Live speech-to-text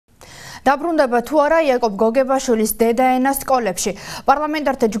დაბრუნება თუ არა იაკობ გოგებაშვილის დედა ენას სკოლებში.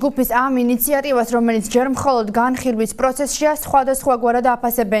 პარლამენტართა ჯგუფის ამ ინიციატივას, რომელიც ჯერ მხოლოდ განხილვის პროცესშია, სხვადასხვაგვარად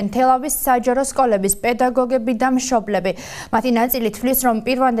აფასებენ თელავის საჯარო სკოლების პედაგოგები და მშობლები. მათი ნაწილი თვლის, რომ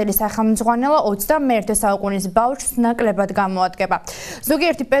პირვანდელი სახელმძღვანელო 21 საუკუნის ბავშვს ნაკლებად გამოადგება.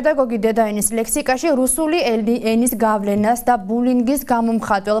 ზოგიერთი პედაგოგი დედა ენის ლექსიკაში რუსული ენის გავლენას და ბულინგის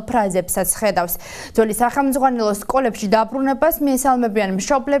გამომხატველ ფრაზებსაც ხედავს. ძველი სახელმძღვანელო სკოლებში დაბრუნებას მიესალმებიან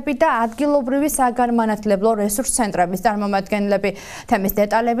მშობლები და ადგილობრივი საგანმანათლებლო რესურს ცენტრების წარმომადგენლები. თემის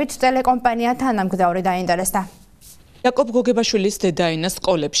დეტალებით ტელეკომპანია თანამგზავრი დაინტერესდა. იაკობ გოგებაშვილის დედა ენას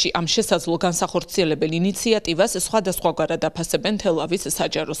სკოლებში ამ შესაძლო განსახორციელებელ ინიციატივას სხვადასხვაგვარად აფასებენ თელავის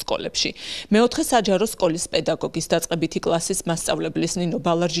საჯარო სკოლებში. მეოთხე საჯარო სკოლის პედაგოგის დაწყებითი კლასის მასწავლებლის ნინო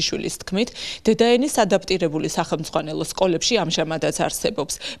ბალარჯიშვილის თქმით, დედა ენის ადაპტირებული სახელმძღვანელო სკოლებში ამჟამადაც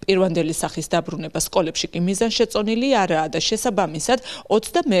არსებობს. პირვანდელი სახის დაბრუნება სკოლებში კი მიზანშეწონილი არაა და შესაბამისად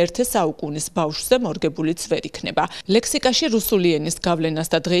 21 საუკუნის ბავშვზე მორგებულიც ვერ იქნება. ლექსიკაში რუსული ენის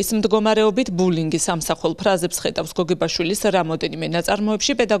გავლენას და დღეის მდგომარეობით ბულინგის ამსახველ ფრაზებს ხედავს გოგებაშვილის რამოდენიმე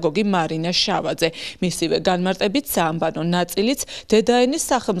ნაწარმოებში პედაგოგი მარინა შავაძე. მისივე განმარტებით საამბანო ნაწილიც დედა ენის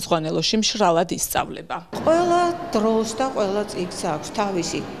სახელმძღვანელოში მშრალად ისწავლება. ყველა დროს და ყველა წიგნს აქვს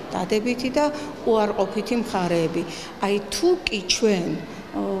თავისი დადებითი და უარყოფითი მხარეები. აი თუ კი ჩვენ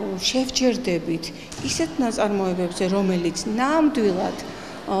შევჯერდებით ისეთ ნაწარმოებებზე, რომელიც ნამდვილად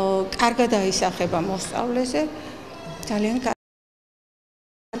კარგად აისახება მოსწავლეზე, ძალიან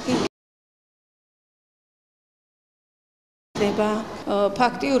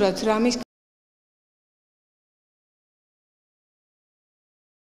ფაქტიურად რამის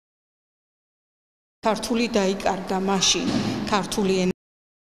ქართული დაიკარგა მაშინ ქართული ენა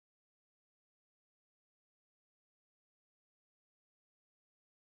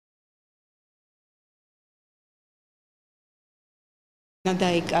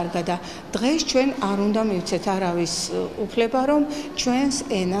დაიკარგა და დღეს ჩვენ არ უნდა მივცეთ არავის უფლება რომ ჩვენს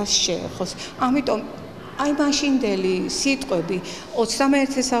ენას შეეხოს. ამიტომ აი მაშინდელი სიტყვები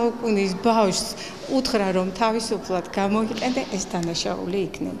 21 საუკუნის ბავშვს უთხრა რომ თავისუფლად გამოიყენე, ეს დანაშაული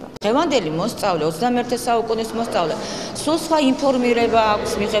იქნება. დღევანდელი მოსწავლე 21 საუკუნის მოსწავლე სულ სხვა ინფორმირება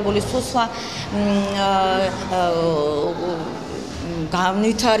აქვს მიღებული, სულ სხვა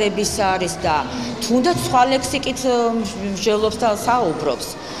განვითარების არის და თუნდაც სხვა ლექსიკით მსჯელობს და საუბრობს.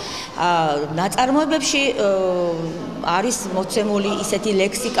 ნაწარმოებებში არის მოცემული ისეთი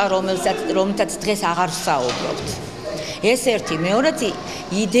ლექსიკა, რომელსაც დღეს აღარ ვსაუბრობთ. ეს ერთი, მეორეც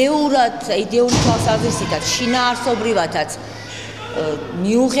იდეური თვალსაზრისითაც, შინაარსობრივადაც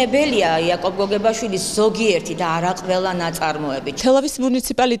მიუღებელია იაკობ გოგებაშვილის ზოგიერთი და არა ყველა ნაწარმოები. თელავის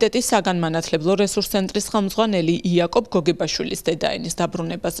მუნიციპალიტეტის საგანმანათლებლო რესურს ცენტრის ხელმძღვანელი იაკობ გოგებაშვილის დედა ენის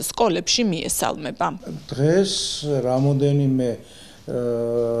დაბრუნებას სკოლებში მიესალმება. დღეს რამოდენიმე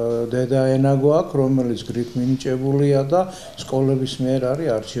დედა ენა გვაქვს, რომელიც გრით მინიჭებულია და სკოლების მიერ არის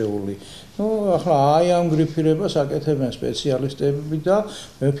არჩეული. ახლა აი ამ გრიფირებას აკეთებენ სპეციალისტები და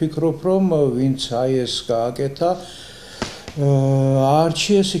მე ვფიქრობ, რომ ვინც აი ეს გააკეთა,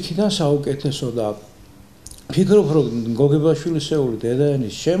 არჩიეს იქიდან საუკეთესო და ვფიქრობ, რომ გოგებაშვილისეული დედა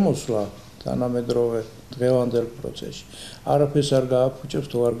ენის შემოსვლა თანამედროვე დღევანდელ პროცესში არაფერს არ გააფუჭებს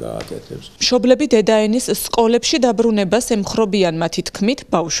თუ არ გააკეთებს. მშობლები დედა ენის სკოლებში დაბრუნებას ემხრობიან, მათი თქმით,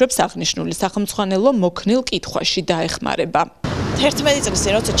 ბავშვებს აღნიშნული სახელმძღვანელო მოქნილ კითხვაში დაეხმარება. 11 წლის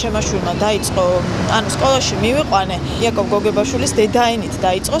წინ როცა ჩემმა შვილმა დაიწყო, სკოლაში მივიყვანე, იაკობ გოგებაშვილის დედა ენით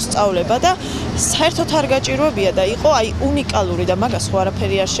დაიწყო სწავლება და საერთოდ არ გაჭირვებია და იყო აი უნიკალური და მაგას ხო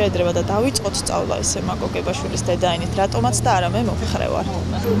არაფერი არ შეედრება და დავიწყოთ სწავლა ესე გოგებაშვილის დედა ენით, რატომაც და არა მე მომხრე ვარ.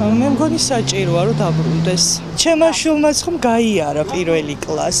 მე მგონი საჭიროა რომ დაბრუნდეს. ჩემმა შვილმაც ხომ გაიარა პირველი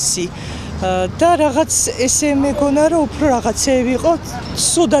კლასი. და რაღაც ესე მეგონა რომ უფრო რაღაცეები იყო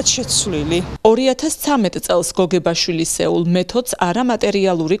სუდად შეცვლილი. 2013 წელს გოგებაშვილისეულ მეთოდს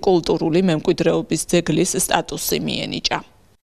არამატერიალური კულტურული მემკვიდრეობის ძეგლის სტატუსი მიენიჭა.